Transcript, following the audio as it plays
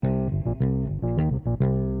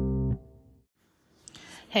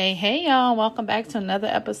Hey, y'all. Welcome back to another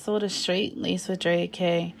episode of Straight Lace with Dre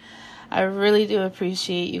K. I really do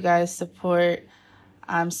appreciate you guys' support.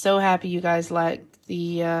 I'm so happy you guys liked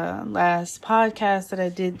the last podcast that I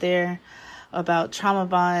did there about trauma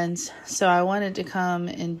bonds. So I wanted to come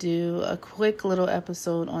and do a quick little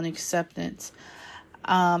episode on acceptance.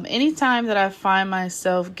 Anytime that I find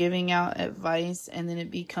myself giving out advice and then it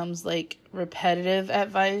becomes like repetitive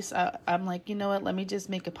advice, I'm like, you know what? Let me just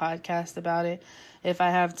make a podcast about it. If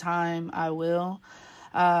I have time, I will.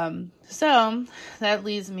 So that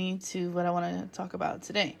leads me to what I want to talk about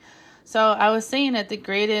today. So I was saying that the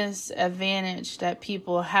greatest advantage that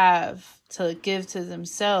people have to give to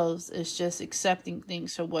themselves is just accepting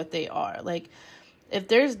things for what they are. Like, if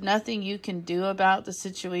there's nothing you can do about the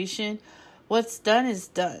situation, what's done is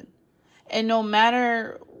done. And no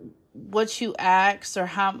matter what you ask or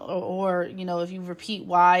how, or if you repeat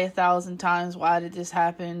why 1,000 times, why did this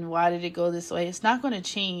happen? Why did it go this way? It's not going to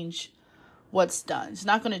change what's done. It's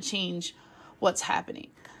not going to change what's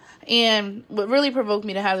happening. And what really provoked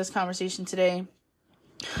me to have this conversation today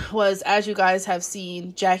was, as you guys have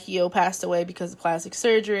seen, Jackie O passed away because of plastic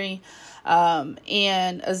surgery.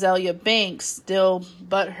 And Azalea Banks still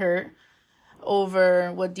butthurt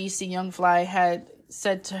over what DC Young Fly had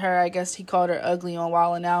said to her. I guess he called her ugly on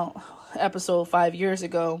Wildin' Out episode 5 years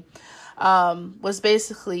ago. Was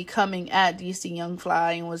basically coming at DC Young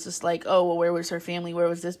Fly and was just like, oh, well, where was her family? Where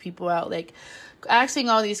was this people out? Like, asking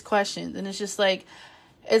all these questions. And it's just like,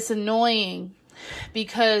 it's annoying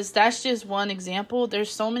because that's just one example.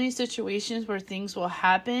 There's so many situations where things will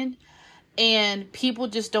happen and people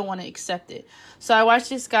just don't want to accept it. So I watched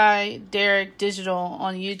this guy, Derek Digital,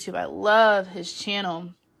 on YouTube. I love his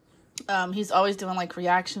channel. He's always doing like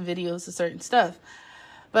reaction videos to certain stuff.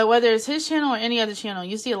 But whether it's his channel or any other channel,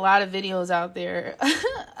 you see a lot of videos out there.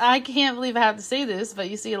 I can't believe I have to say this, but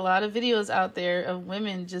you see a lot of videos out there of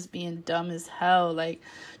women just being dumb as hell. Like,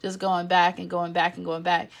 just going back and going back and going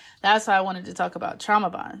back. That's why I wanted to talk about trauma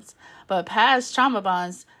bonds. But past trauma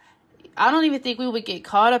bonds, I don't even think we would get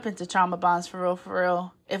caught up into trauma bonds for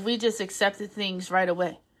real, if we just accepted things right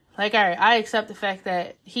away. Like, all right, I accept the fact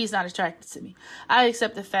that he's not attracted to me. I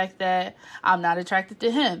accept the fact that I'm not attracted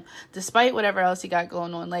to him, despite whatever else he got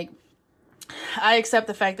going on. Like, I accept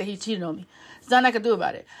the fact that he cheated on me. There's nothing I can do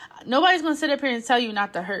about it. Nobody's going to sit up here and tell you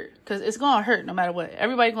not to hurt, because it's going to hurt no matter what.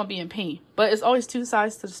 Everybody's going to be in pain. But it's always two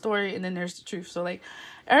sides to the story, and then there's the truth. So, like,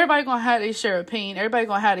 everybody going to have their share of pain. Everybody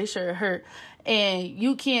going to have their share of hurt. And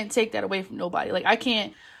you can't take that away from nobody. Like, I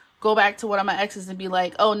can't go back to one of my exes and be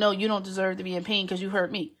like, oh, no, you don't deserve to be in pain because you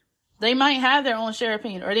hurt me. They might have their own share of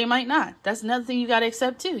pain, or they might not. That's another thing you got to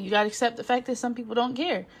accept, too. You got to accept the fact that some people don't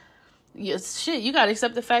care. You got to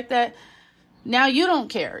accept the fact that now you don't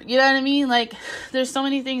care. You know what I mean? Like, there's so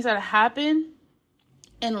many things that happen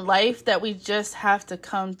in life that we just have to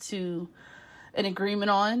come to an agreement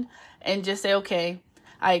on and just say, okay,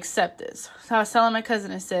 I accept this. So I was telling my cousin,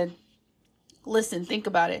 I said, listen, think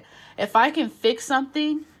about it. If I can fix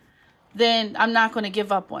something, then I'm not going to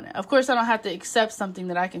give up on it. Of course, I don't have to accept something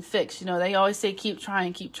that I can fix. They always say keep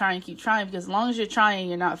trying, because as long as you're trying,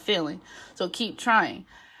 you're not failing. So keep trying.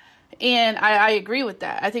 And I agree with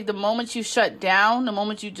that. I think the moment you shut down, the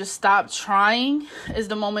moment you just stop trying is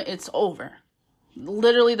the moment it's over.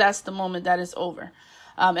 Literally, that's the moment that it's over.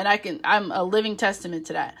 And I'm a living testament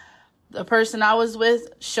to that. The person I was with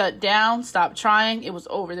shut down, stopped trying. It was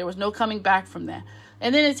over. There was no coming back from that.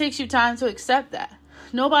 And then it takes you time to accept that.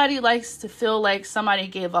 Nobody likes to feel like somebody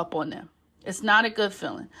gave up on them. It's not a good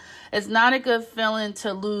feeling. It's not a good feeling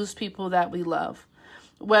to lose people that we love,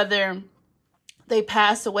 whether they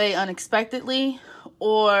pass away unexpectedly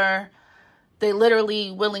or they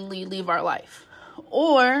literally willingly leave our life,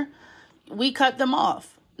 or we cut them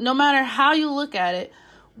off. No matter how you look at it,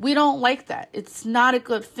 we don't like that. It's not a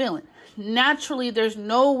good feeling. Naturally, there's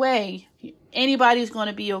no way anybody's going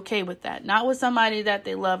to be okay with that. Not with somebody that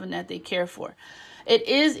they love and that they care for. It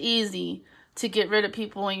is easy to get rid of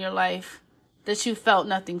people in your life that you felt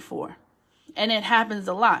nothing for. And it happens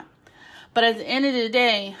a lot. But at the end of the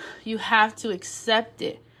day, you have to accept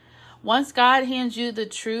it. Once God hands you the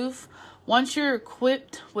truth, once you're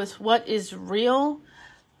equipped with what is real,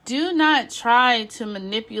 do not try to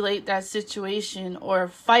manipulate that situation or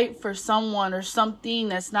fight for someone or something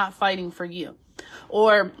that's not fighting for you.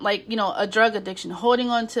 Or a drug addiction,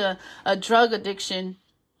 holding on to a drug addiction,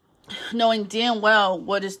 knowing damn well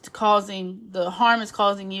what is causing the harm is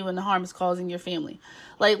causing you and the harm is causing your family.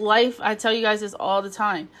 Like, life, I tell you guys this all the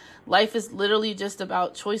time. Life is literally just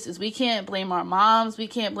about choices. We can't blame our moms. We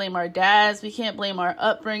can't blame our dads. We can't blame our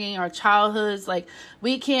upbringing, our childhoods. Like,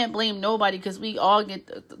 we can't blame nobody because we all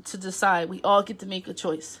get to decide. We all get to make a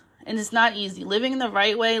choice. And it's not easy. Living the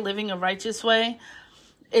right way, living a righteous way,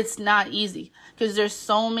 it's not easy because there's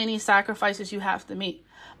so many sacrifices you have to make.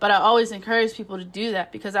 But I always encourage people to do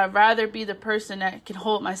that because I'd rather be the person that can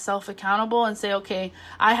hold myself accountable and say, okay,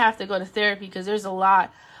 I have to go to therapy because there's a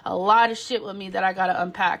lot of shit with me that I got to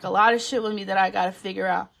unpack, a lot of shit with me that I got to figure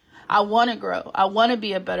out. I want to grow. I want to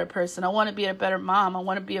be a better person. I want to be a better mom. I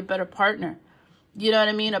want to be a better partner. You know what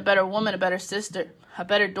I mean? A better woman, a better sister, a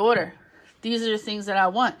better daughter. These are the things that I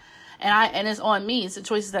want. And it's on me. It's the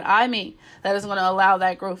choices that I make that is going to allow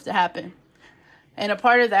that growth to happen. And a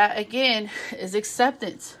part of that, again, is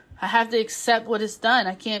acceptance. I have to accept what is done.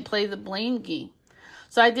 I can't play the blame game.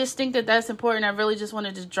 So I just think that that's important. I really just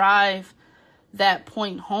wanted to drive that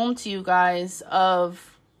point home to you guys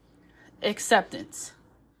of acceptance.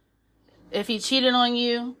 If he cheated on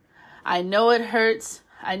you, I know it hurts.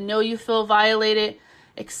 I know you feel violated.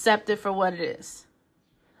 Accept it for what it is.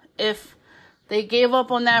 If they gave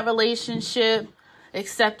up on that relationship,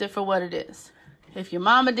 accept it for what it is. If your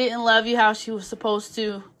mama didn't love you how she was supposed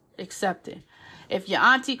to, accept it. If your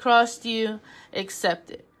auntie crossed you,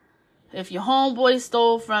 accept it. If your homeboy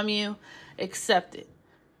stole from you, accept it.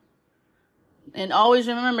 And always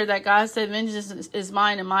remember that God said vengeance is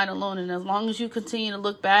mine and mine alone. And as long as you continue to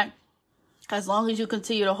look back, as long as you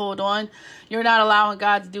continue to hold on, you're not allowing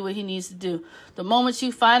God to do what he needs to do. The moment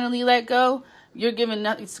you finally let go, you're giving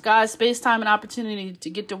God space, time, and opportunity to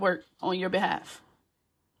get to work on your behalf.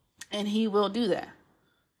 And he will do that.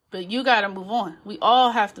 But you got to move on. We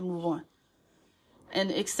all have to move on and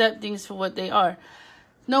accept things for what they are.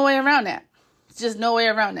 No way around that. It's just no way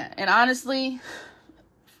around that. And honestly,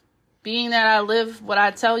 being that I live what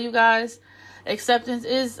I tell you guys, acceptance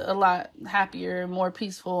is a lot happier, more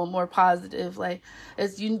peaceful, more positive. Like,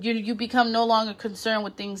 it's you become no longer concerned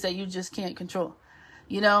with things that you just can't control.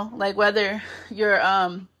 You know, like whether your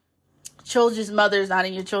children's mother is not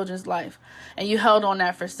in your children's life and you held on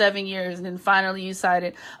that for 7 years and then finally you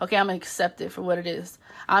decided, okay, I'm going to accept it for what it is.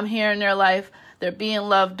 I'm here in their life. They're being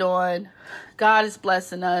loved on. God is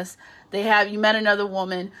blessing us. You met another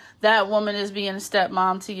woman. That woman is being a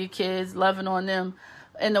stepmom to your kids, loving on them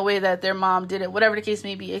in the way that their mom did it. Whatever the case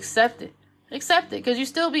may be, accept it. Accept it because you're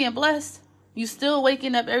still being blessed. You still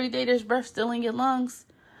waking up every day. There's breath still in your lungs.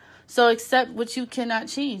 So accept what you cannot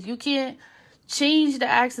change. You can't change the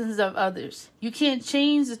actions of others. You can't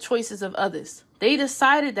change the choices of others. They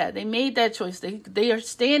decided that. They made that choice. They are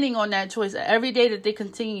standing on that choice every day that they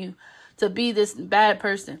continue to be this bad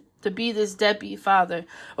person, to be this deadbeat father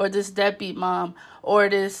or this deadbeat mom or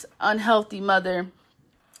this unhealthy mother,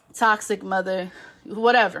 toxic mother,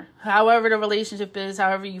 whatever. However the relationship is,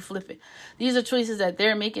 however you flip it. These are choices that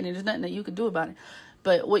they're making and there's nothing that you can do about it.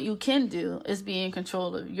 But what you can do is be in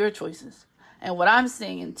control of your choices. And what I'm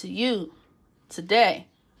saying to you today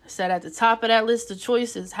is that at the top of that list of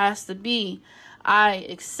choices has to be, I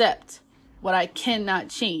accept what I cannot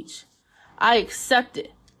change. I accept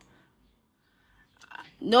it.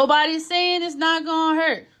 Nobody's saying it's not going to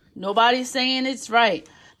hurt. Nobody's saying it's right.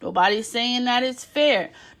 Nobody's saying that it's fair.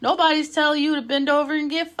 Nobody's telling you to bend over and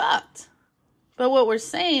get fucked. But what I'm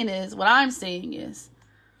saying is,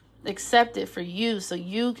 accept it for you so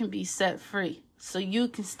you can be set free. So you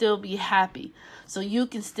can still be happy. So you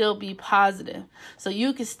can still be positive. So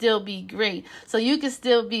you can still be great. So you can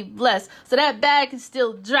still be blessed. So that bag can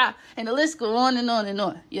still drop. And the list go on and on and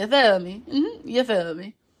on. You feel me? You feel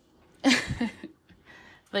me?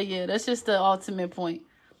 But yeah, that's just the ultimate point.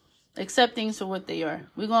 Accept things for what they are.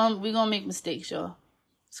 We're gonna make mistakes, y'all.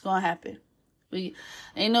 It's gonna happen. We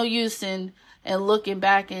ain't no use in looking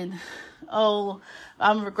back and, oh,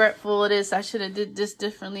 I'm regretful of this. I should have did this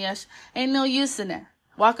differently. Ain't no use in that.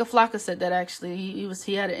 Waka Flocka said that actually.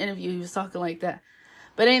 He had an interview. He was talking like that.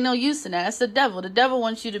 But ain't no use in that. That's the devil. The devil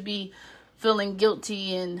wants you to be feeling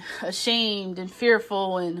guilty and ashamed and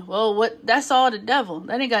fearful and, well, that's all the devil.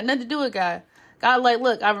 That ain't got nothing to do with God. God like,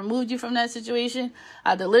 look, I removed you from that situation.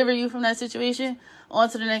 I delivered you from that situation. On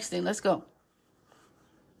to the next thing. Let's go.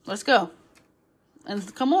 Let's go.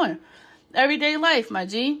 And come on. Everyday life, my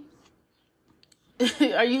G. Do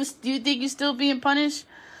you think you're still being punished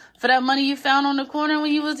for that money you found on the corner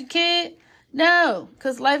when you was a kid? No,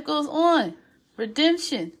 because life goes on.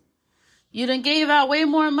 Redemption. You done gave out way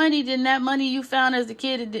more money than that money you found as a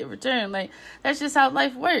kid and did return. Like, that's just how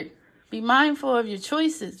life works. Be mindful of your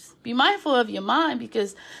choices. Be mindful of your mind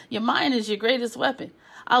because your mind is your greatest weapon.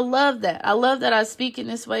 I love that. I love that I speak in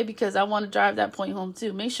this way because I want to drive that point home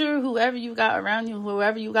too. Make sure whoever you got around you,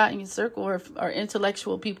 whoever you got in your circle are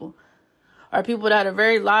intellectual people. Are people that are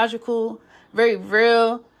very logical, very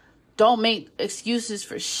real, don't make excuses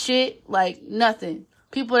for shit, like nothing.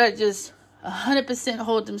 People that just 100%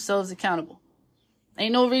 hold themselves accountable.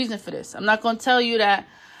 Ain't no reason for this. I'm not going to tell you that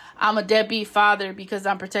I'm a deadbeat father because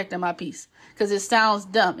I'm protecting my peace. Because it sounds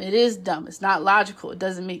dumb. It is dumb. It's not logical. It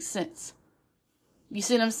doesn't make sense. You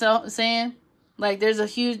see what I'm saying? Like, there's a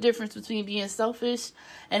huge difference between being selfish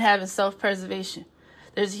and having self-preservation.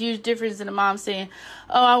 There's a huge difference in a mom saying,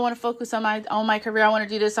 oh, I want to focus on my career. I want to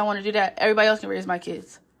do this. I want to do that. Everybody else can raise my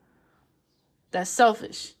kids. That's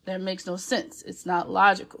selfish. That makes no sense. It's not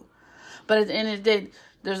logical. But at the end of the day,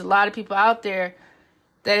 there's a lot of people out there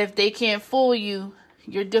that if they can't fool you,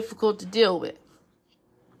 you're difficult to deal with.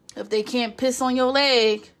 If they can't piss on your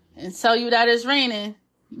leg and tell you that it's raining,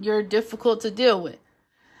 you're difficult to deal with.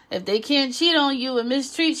 If they can't cheat on you and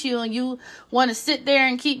mistreat you and you want to sit there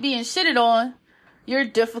and keep being shitted on, you're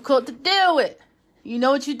difficult to deal with. You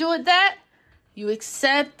know what you do with that? You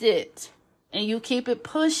accept it and you keep it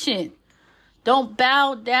pushing. Don't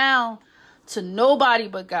bow down to nobody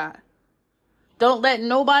but God. Don't let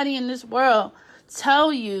nobody in this world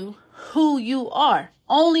tell you who you are.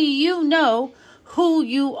 Only you know who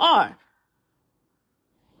you are.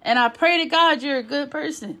 And I pray to God you're a good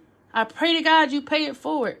person. I pray to God you pay it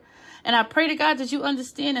forward. And I pray to God that you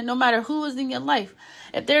understand that no matter who is in your life,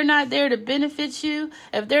 if they're not there to benefit you,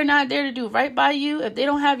 if they're not there to do right by you, if they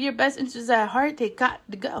don't have your best interests at heart, they got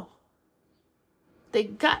to go. They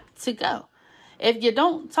got to go. If you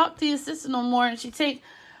don't talk to your sister no more and she take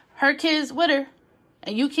her kids with her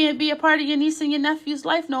and you can't be a part of your niece and your nephew's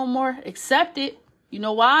life no more, accept it. You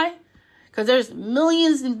know why? Because there's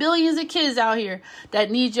millions and billions of kids out here that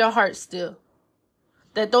need your heart still.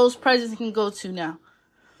 That those presents can go to now.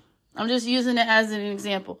 I'm just using it as an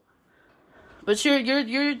example. But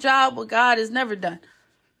your job with God is never done.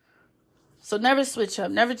 So never switch up.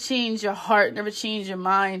 Never change your heart. Never change your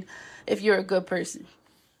mind if you're a good person.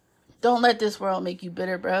 Don't let this world make you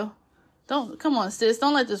bitter, bro. Come on, sis.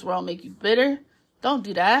 Don't let this world make you bitter. Don't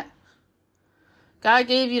do that. God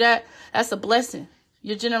gave you that. That's a blessing.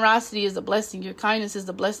 Your generosity is a blessing. Your kindness is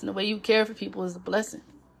a blessing. The way you care for people is a blessing.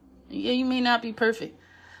 Yeah, you may not be perfect,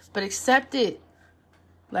 but accept it.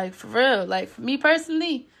 Like, for real. Like, for me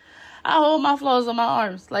personally, I hold my flaws on my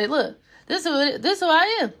arms. Like, look, this is who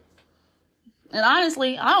I am. And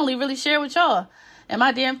honestly, I only really share with y'all and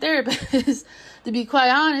my damn therapist, to be quite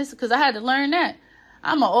honest, because I had to learn that.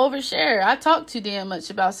 I'm an oversharer. I talk too damn much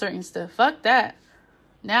about certain stuff. Fuck that.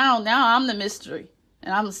 Now I'm the mystery.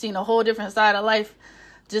 And I'm seeing a whole different side of life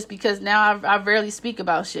just because now I rarely speak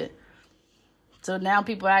about shit. So now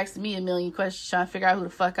people are asking me a million questions trying to figure out who the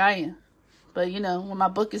fuck I am. But, you know, when my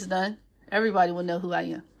book is done, everybody will know who I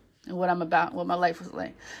am and what I'm about, what my life was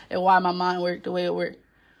like, and why my mind worked the way it worked.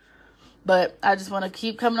 But I just want to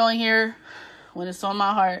keep coming on here when it's on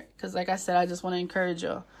my heart because, like I said, I just want to encourage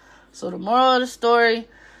y'all. So the moral of the story,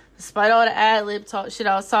 despite all the ad-lib talk shit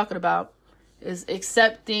I was talking about, is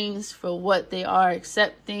accept things for what they are.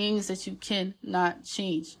 Accept things that you cannot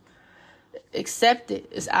change. Accept it.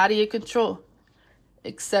 It's out of your control.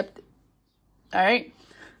 Accept it. All right?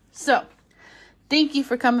 So, thank you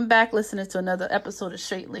for coming back, listening to another episode of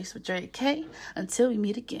Straight Lace with Dre K. Until we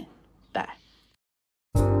meet again. Bye.